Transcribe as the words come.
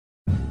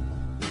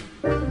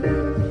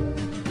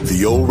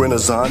The old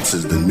Renaissance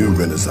is the new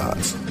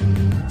Renaissance,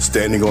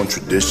 standing on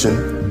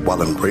tradition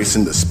while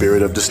embracing the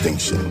spirit of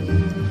distinction.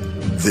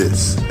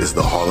 This is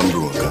the Harlem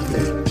Brewing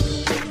Company.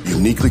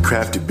 Uniquely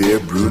crafted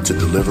beer brewed to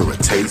deliver a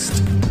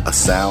taste, a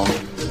sound,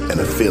 and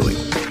a feeling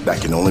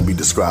that can only be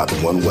described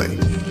in one way,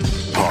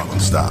 Harlem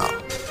style.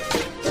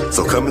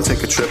 So come and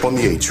take a trip on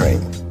the A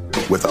Train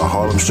with our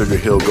Harlem Sugar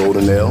Hill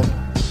Golden Ale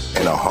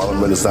and our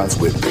Harlem Renaissance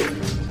Wit Beer,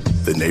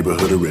 the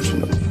neighborhood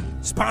original.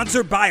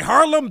 Sponsored by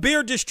Harlem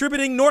Beer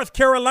Distributing North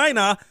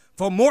Carolina.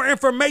 For more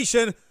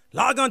information,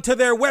 log on to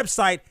their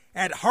website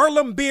at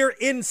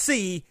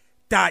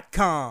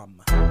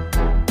harlembeernc.com.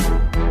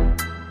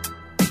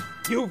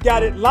 You've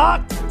got it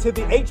locked to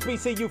the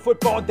HBCU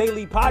Football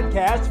Daily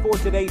Podcast for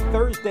today,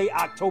 Thursday,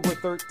 October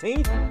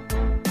 13th.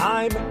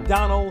 I'm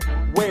Donald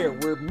Ware.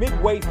 We're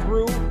midway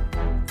through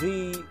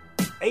the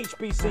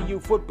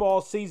HBCU football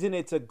season.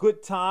 It's a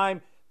good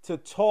time to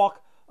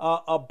talk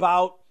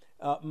about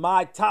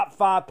my top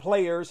 5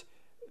 players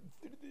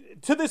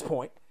to this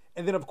point,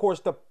 and then, of course,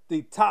 the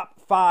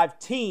top 5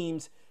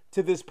 teams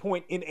to this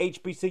point in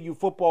HBCU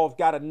football. Have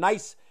got a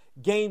nice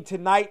game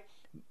tonight.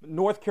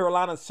 North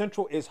Carolina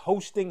Central is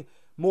hosting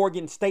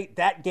Morgan State.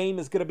 That game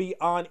is going to be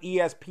on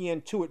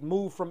ESPN2. It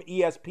moved from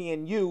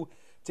ESPNU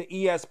to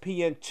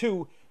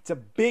ESPN2. It's a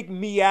big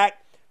MEAC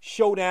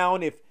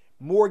showdown. If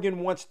Morgan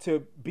wants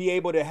to be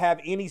able to have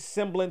any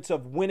semblance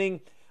of winning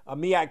a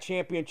MEAC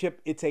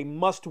championship, it's a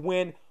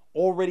must-win.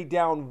 Already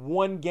down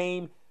one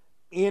game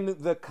in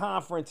the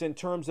conference in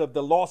terms of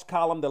the loss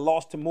column, the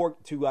loss to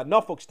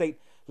Norfolk State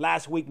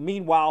last week.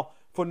 Meanwhile,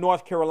 for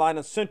North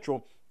Carolina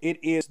Central,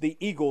 it is the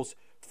Eagles'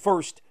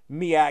 first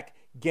MEAC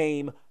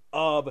game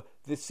of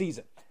the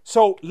season.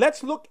 So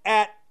let's look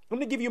at, I'm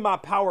going to give you my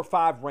Power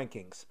 5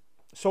 rankings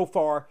so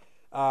far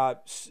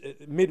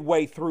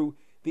midway through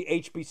the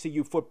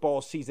HBCU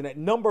football season. At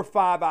number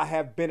 5, I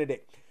have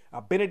Benedict.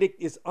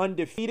 Benedict is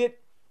undefeated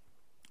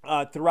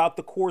throughout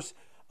the course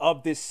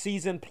of this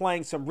season,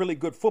 playing some really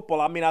good football.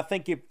 I mean, I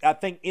think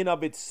in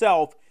of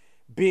itself,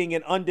 being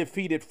an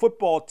undefeated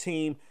football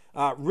team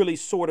really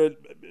sort of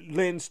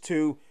lends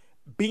to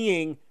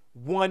being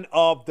one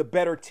of the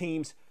better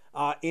teams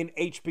in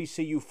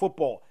HBCU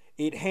football.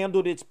 It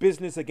handled its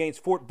business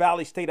against Fort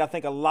Valley State. I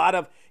think a lot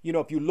of,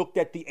 if you looked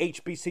at the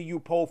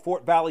HBCU poll,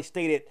 Fort Valley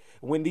State,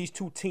 when these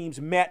two teams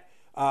met,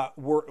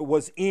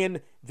 was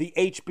in the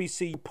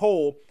HBCU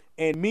poll.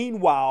 And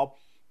meanwhile,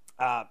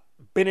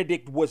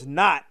 Benedict was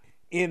not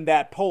in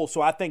that poll.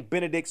 So I think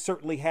Benedict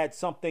certainly had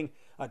something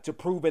to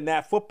prove in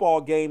that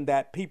football game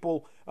that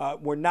people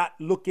were not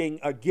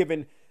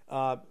giving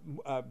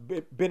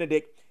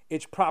Benedict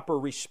its proper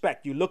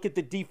respect. You look at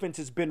the defense,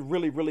 has been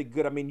really, really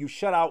good. I mean, you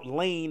shut out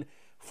Lane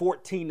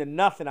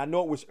 14-0. I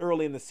know it was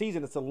early in the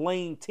season. It's a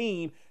Lane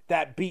team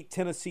that beat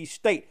Tennessee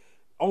State.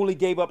 Only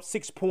gave up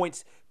 6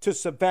 points to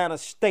Savannah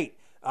State.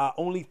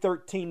 Only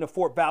 13 to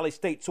Fort Valley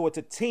State. So it's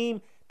a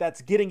team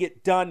that's getting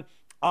it done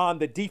on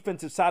the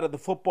defensive side of the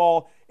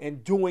football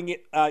and doing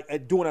a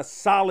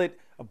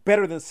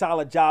better than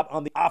solid job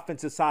on the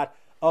offensive side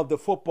of the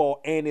football,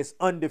 and is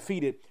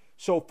undefeated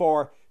so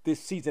far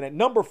this season. At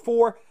number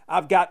 4,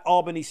 I've got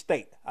Albany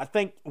State. I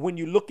think when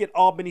you look at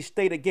Albany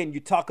State, again, you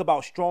talk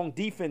about strong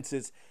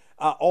defenses.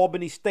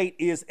 Albany State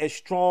is as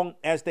strong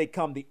as they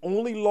come. The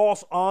only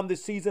loss on the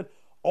season,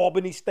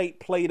 Albany State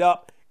played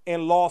up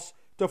and lost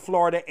to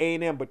Florida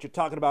A&M. But you're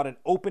talking about an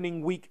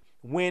opening week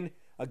win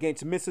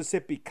against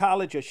Mississippi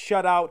College, a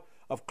shutout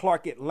of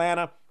Clark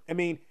Atlanta. I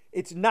mean,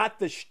 it's not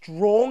the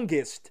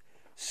strongest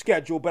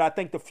schedule, but I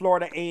think the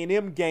Florida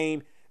A&M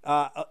game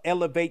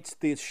elevates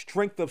the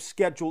strength of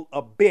schedule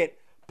a bit.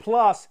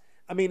 Plus,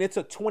 I mean, it's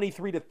a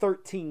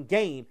 23-13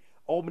 game.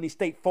 Albany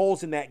State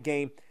falls in that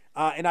game,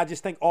 and I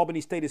just think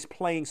Albany State is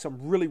playing some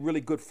really,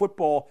 really good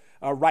football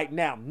right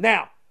now.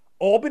 Now,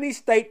 Albany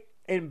State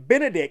and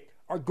Benedict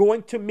are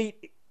going to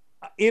meet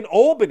in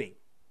Albany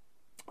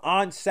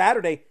on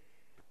Saturday.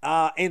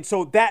 And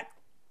so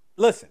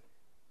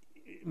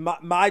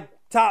my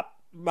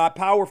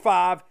Power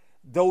 5,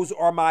 those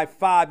are my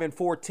 5 and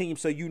 4 teams.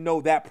 So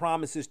that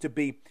promises to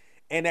be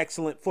an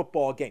excellent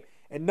football game.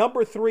 At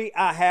number 3,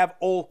 I have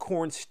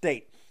Alcorn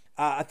State.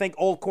 I think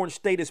Alcorn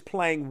State is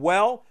playing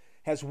well,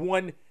 has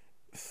won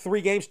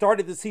 3 games,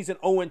 started the season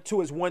 0-2,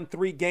 has won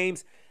 3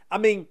 games. I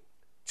mean,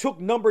 took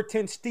number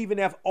 10 Stephen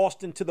F.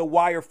 Austin to the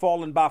wire,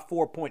 falling by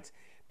 4 points.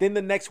 Then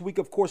the next week,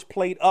 of course,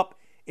 played up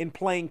in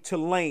playing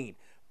Tulane,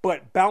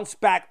 but bounced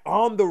back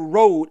on the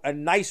road, a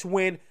nice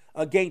win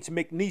against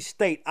McNeese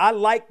State. I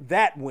like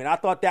that win. I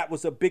thought that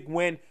was a big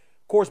win.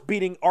 Of course,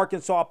 beating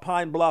Arkansas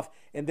Pine Bluff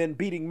and then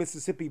beating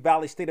Mississippi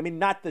Valley State. I mean,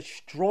 not the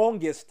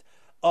strongest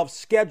of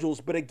schedules,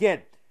 but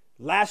again,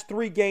 last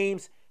 3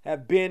 games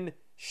have been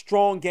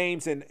strong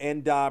games, and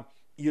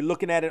you're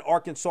looking at an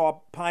Arkansas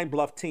Pine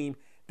Bluff team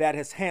that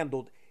has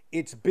handled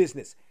its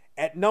business.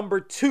 At number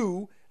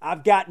 2,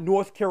 I've got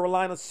North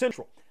Carolina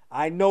Central.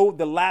 I know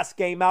the last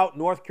game out,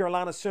 North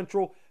Carolina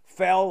Central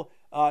fell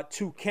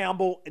to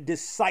Campbell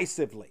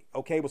decisively.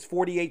 Okay, it was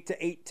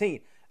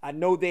 48-18. I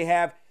know they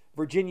have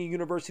Virginia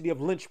University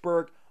of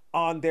Lynchburg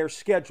on their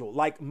schedule,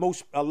 like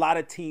a lot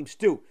of teams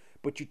do.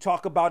 But you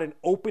talk about an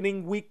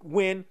opening week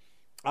win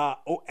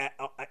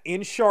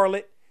in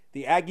Charlotte,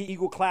 the Aggie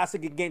Eagle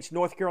Classic against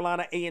North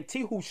Carolina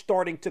A&T, who's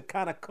starting to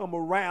kind of come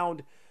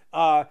around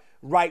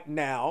right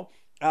now.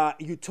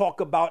 You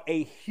talk about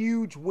a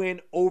huge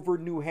win over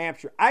New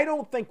Hampshire. I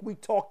don't think we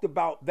talked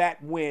about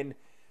that win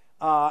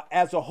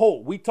as a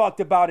whole. We talked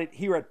about it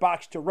here at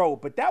Box to Row,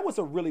 but that was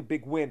a really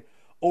big win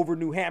over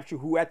New Hampshire,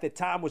 who at the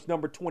time was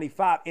number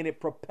 25, and it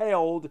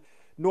propelled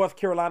North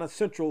Carolina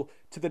Central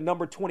to the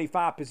number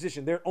 25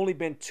 position. There have only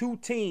been 2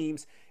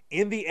 teams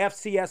in the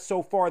FCS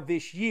so far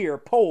this year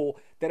poll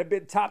that have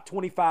been top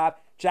 25,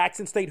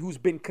 Jackson State, who's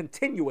been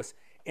continuous,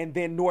 and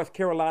then North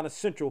Carolina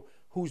Central,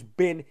 who's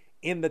been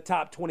in the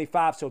top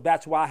 25. So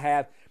that's why I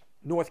have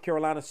North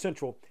Carolina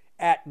Central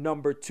at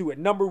number 2. At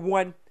number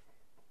 1,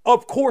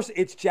 of course,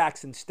 it's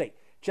Jackson State.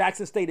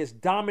 Jackson State has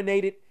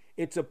dominated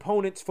its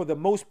opponents for the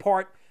most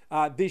part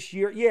this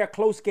year. Yeah,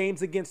 close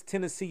games against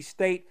Tennessee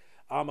State,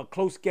 a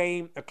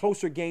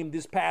closer game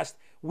this past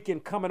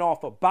weekend coming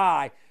off a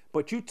bye.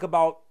 But you talk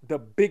about the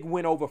big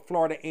win over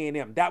Florida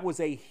A&M. That was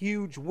a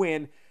huge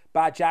win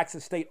by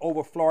Jackson State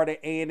over Florida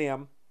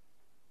A&M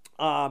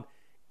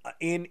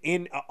in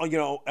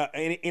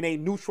a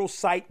neutral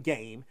site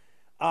game.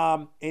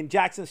 And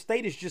Jackson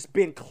State has just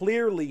been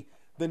clearly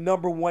the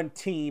number 1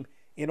 team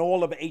in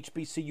all of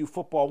HBCU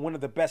football, one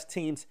of the best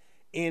teams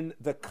in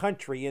the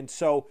country. And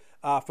so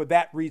for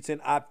that reason,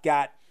 I've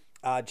got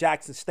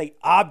Jackson State.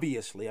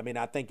 Obviously, I mean,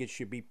 I think it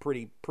should be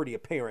pretty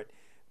apparent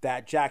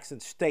that Jackson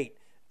State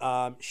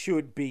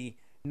should be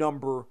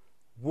number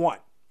 1.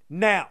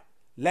 Now,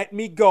 let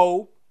me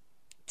go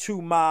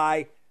to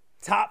my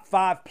top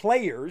 5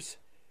 players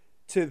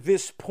to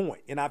this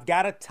point. And I've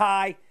got a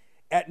tie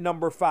at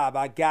number 5.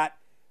 I got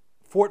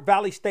Fort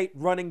Valley State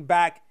running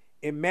back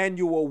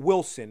Emmanuel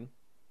Wilson,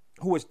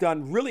 who has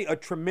done really a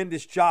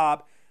tremendous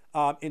job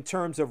in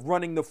terms of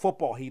running the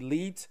football. He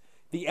leads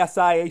the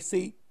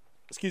SIAC,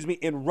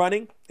 in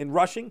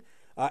rushing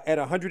at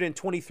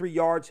 123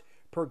 yards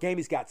per game.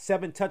 He's got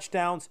 7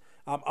 touchdowns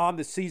on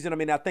the season. I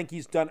mean, I think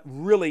he's done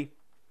really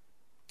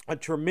a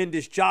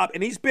tremendous job,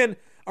 and he's been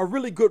a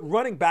really good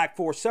running back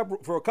for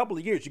a couple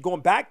of years. You're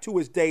going back to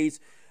his days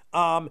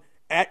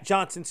at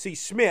Johnson C.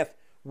 Smith,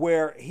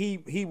 where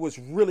he was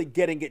really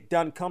getting it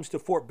done. Comes to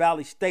Fort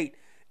Valley State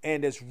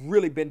and has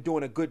really been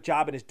doing a good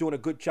job, and is doing a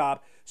good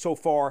job so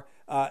far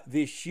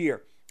this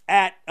year.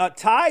 At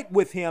tied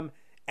with him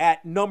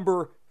at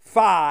number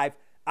 5,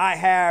 I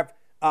have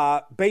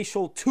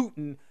Bashal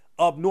Tootin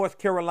of North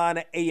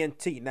Carolina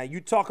A&T. Now, you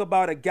talk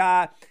about a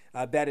guy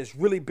that has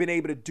really been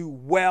able to do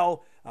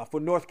well for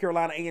North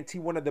Carolina A&T,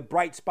 one of the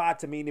bright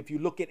spots. I mean, if you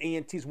look at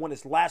A&T's won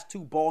his last 2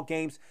 ball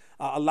games,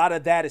 a lot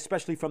of that,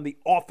 especially from the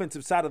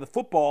offensive side of the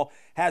football,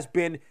 has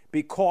been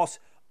because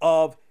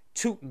of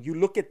Tootin. You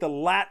look at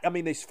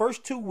his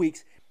first 2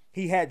 weeks,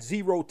 he had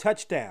 0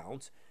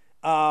 touchdowns.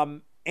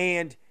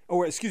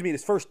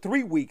 His first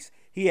 3 weeks,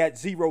 he had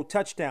 0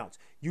 touchdowns.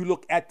 You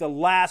look at the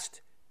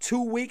last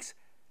 2 weeks,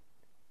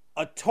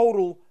 a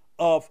total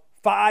of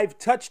 5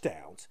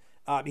 touchdowns.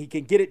 He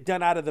can get it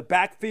done out of the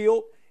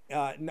backfield,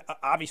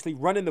 obviously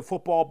running the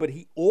football, but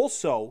he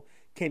also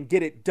can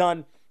get it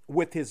done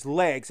with his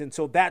legs. And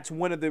so that's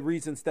one of the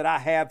reasons that I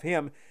have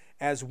him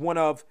as one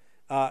of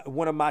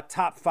my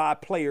top 5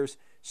 players,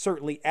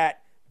 certainly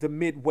at the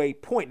midway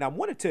point. Now, I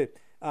wanted to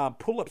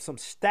pull up some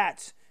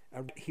stats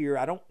here.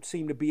 I don't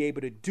seem to be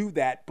able to do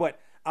that, but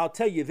I'll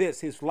tell you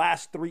this, his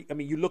last 3,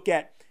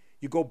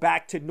 you go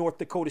back to North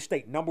Dakota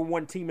State, number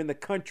 1 team in the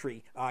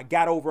country,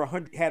 had over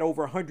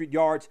 100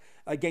 yards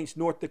against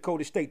North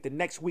Dakota State. The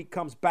next week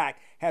comes back,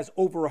 has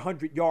over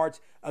 100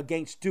 yards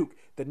against Duke.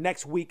 The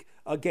next week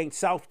against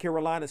South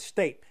Carolina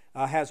State,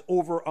 has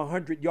over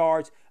 100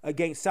 yards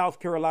against South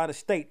Carolina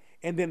State.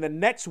 And then the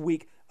next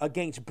week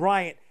against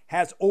Bryant,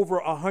 has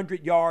over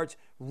 100 yards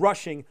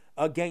rushing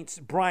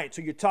against Bryant.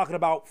 So you're talking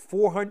about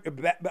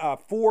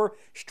 4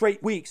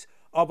 straight weeks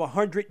of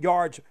 100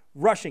 yards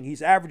rushing.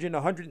 He's averaging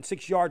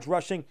 106 yards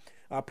rushing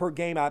per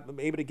game. I'm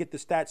able to get the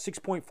stats,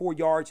 6.4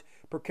 yards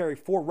per carry,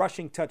 4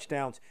 rushing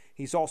touchdowns.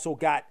 He's also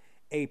got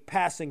a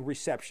passing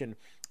reception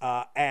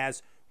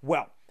as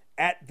well.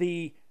 At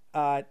the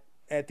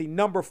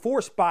number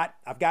 4 spot,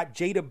 I've got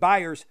Jada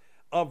Byers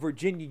of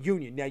Virginia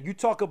Union. Now, you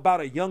talk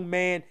about a young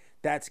man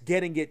that's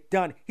getting it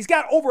done. He's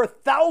got over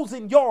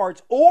 1,000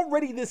 yards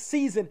already this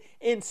season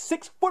in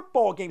 6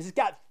 football games. He's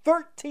got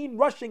 13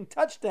 rushing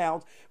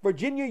touchdowns.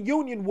 Virginia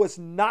Union was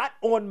not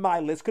on my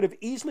list, could have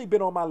easily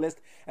been on my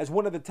list as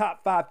one of the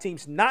top 5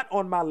 teams. Not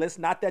on my list,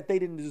 not that they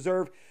didn't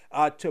deserve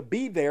to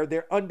be there.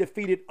 They're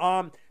undefeated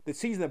on the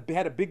season. They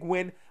had a big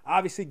win,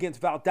 obviously, against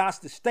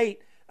Valdosta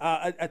State.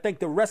 I think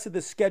the rest of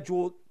the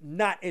schedule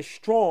not as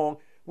strong,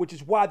 which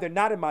is why they're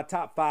not in my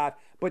top 5.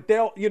 But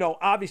they'll,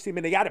 obviously,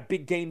 they got a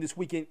big game this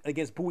weekend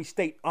against Bowie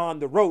State on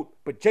the road.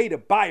 But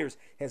Jada Byers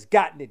has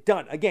gotten it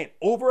done. Again,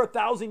 over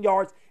 1,000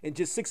 yards in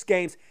just 6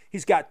 games.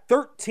 He's got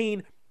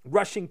 13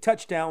 rushing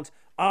touchdowns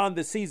on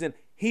the season.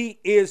 He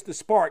is the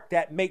spark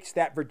that makes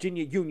that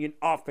Virginia Union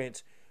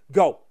offense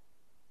go.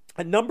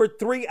 At number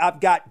 3, I've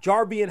got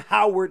Jarvian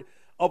Howard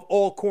of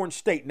Alcorn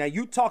State. Now,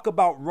 you talk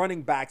about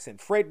running backs,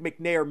 and Fred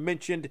McNair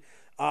mentioned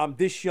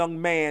this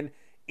young man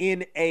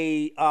in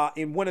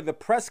one of the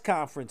press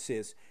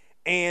conferences,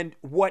 and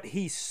what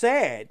he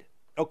said,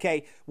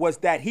 okay, was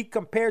that he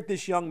compared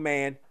this young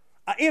man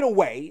in a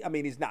way, I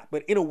mean, he's not,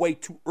 but in a way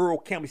to Earl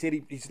Campbell. He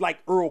said he's like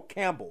Earl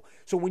Campbell.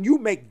 So when you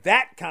make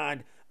that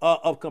kind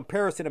of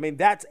comparison, I mean,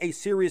 that's a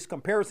serious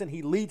comparison.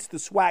 He leads the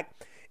SWAC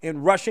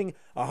in rushing,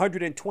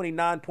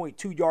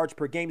 129.2 yards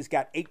per game. He's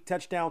got 8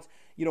 touchdowns.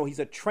 You know, he's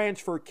a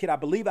transfer kid, I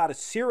believe, out of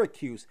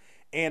Syracuse.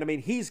 And, I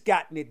mean, he's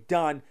gotten it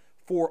done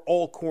for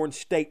Alcorn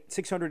State,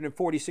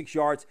 646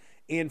 yards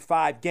in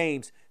 5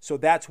 games. So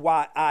that's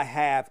why I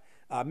have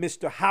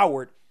Mr.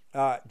 Howard,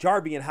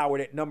 Jarvian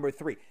Howard, at number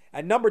 3.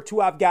 At number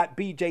 2, I've got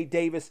B.J.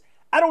 Davis.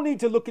 I don't need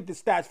to look at the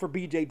stats for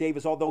B.J.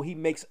 Davis, although he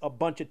makes a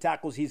bunch of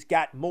tackles. He's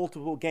got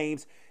multiple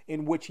games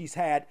in which he's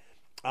had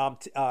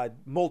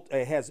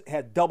has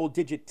had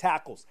double-digit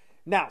tackles.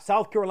 Now,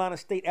 South Carolina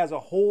State as a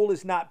whole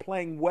is not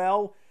playing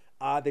well.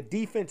 The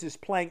defense is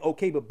playing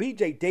okay, but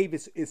B.J.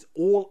 Davis is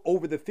all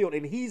over the field,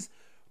 and he's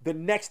the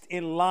next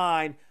in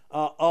line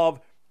of,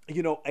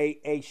 you know,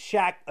 a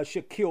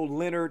Shaquille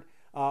Leonard,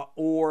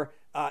 or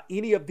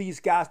any of these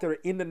guys that are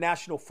in the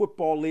National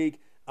Football League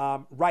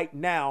right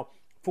now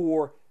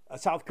for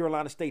South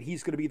Carolina State.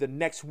 He's going to be the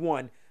next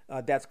one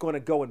that's going to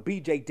go. And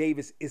B.J.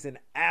 Davis is an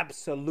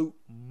absolute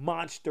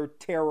monster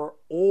terror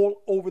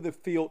all over the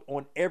field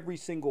on every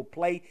single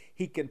play.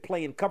 He can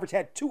play in coverage.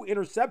 Had 2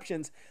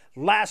 interceptions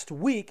last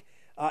week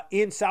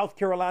in South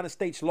Carolina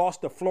State's loss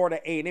to Florida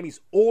A&M. He's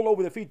all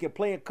over the field. He can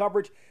play in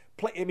coverage.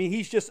 I mean,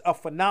 he's just a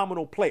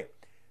phenomenal player.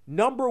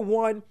 Number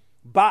 1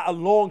 by a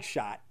long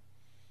shot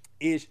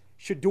is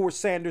Shedeur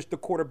Sanders, the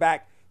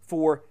quarterback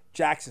for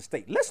Jackson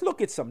State. Let's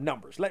look at some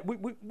numbers.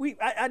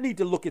 I need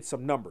to look at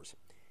some numbers.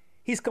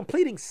 He's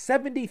completing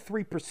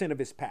 73% of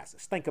his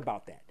passes. Think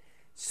about that.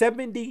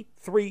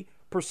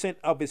 73%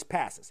 of his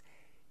passes.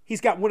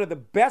 He's got one of the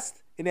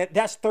best, and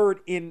that's 3rd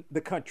in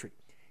the country.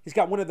 He's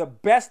got one of the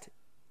best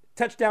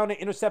touchdown to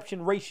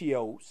interception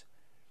ratios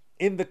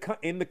in the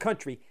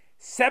country.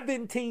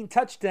 17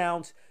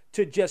 touchdowns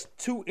to just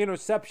 2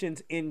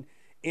 interceptions in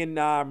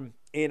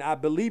I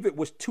believe it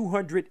was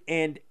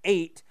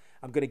 208.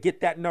 I'm going to get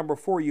that number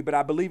for you, but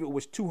I believe it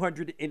was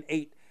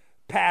 208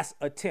 pass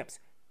attempts.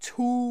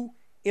 2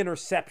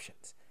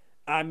 interceptions.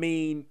 I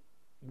mean,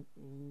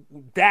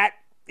 that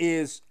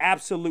is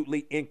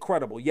absolutely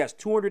incredible. Yes,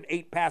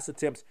 208 pass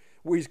attempts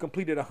where he's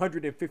completed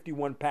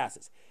 151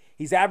 passes.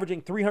 He's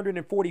averaging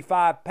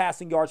 345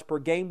 passing yards per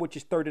game, which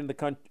is 3rd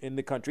in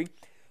the country.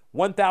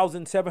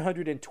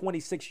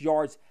 1,726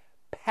 yards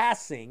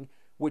passing,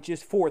 which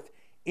is 4th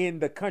in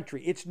the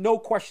country. It's no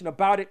question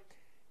about it.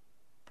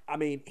 I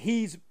mean,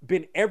 he's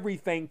been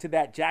everything to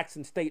that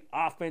Jackson State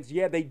offense.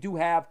 Yeah, they do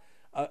have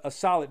a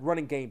solid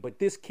running game, but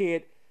this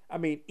kid, I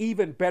mean,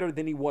 even better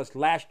than he was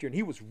last year, and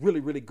he was really,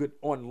 really good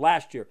on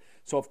last year.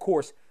 So, of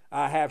course,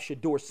 I have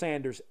Shedeur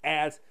Sanders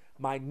as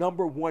my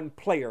number 1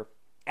 player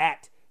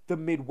at the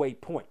midway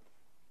point.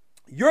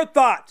 Your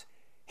thoughts,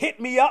 hit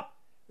me up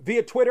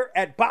via Twitter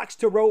at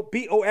Boxtorow,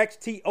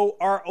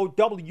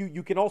 BOXTOROW.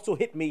 You can also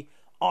hit me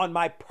on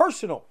my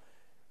personal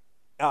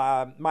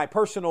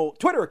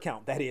Twitter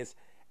account, that is,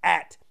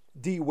 at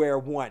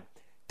DWare1.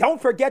 Don't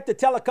forget to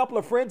tell a couple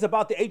of friends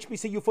about the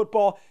HBCU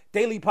Football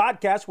Daily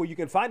Podcast, where you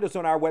can find us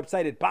on our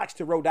website at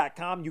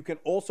boxtorow.com. You can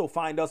also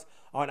find us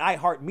on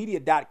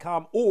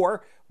iHeartMedia.com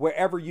or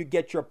wherever you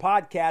get your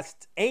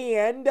podcasts.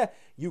 And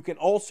you can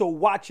also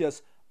watch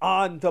us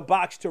on the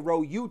Box to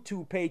Row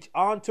YouTube page.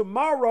 On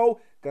tomorrow,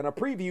 going to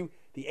preview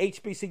the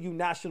HBCU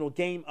National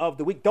Game of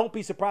the Week. Don't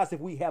be surprised if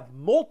we have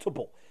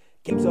multiple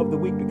games of the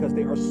week because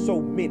there are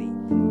so many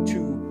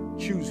to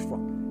choose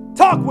from.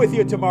 Talk with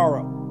you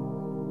tomorrow.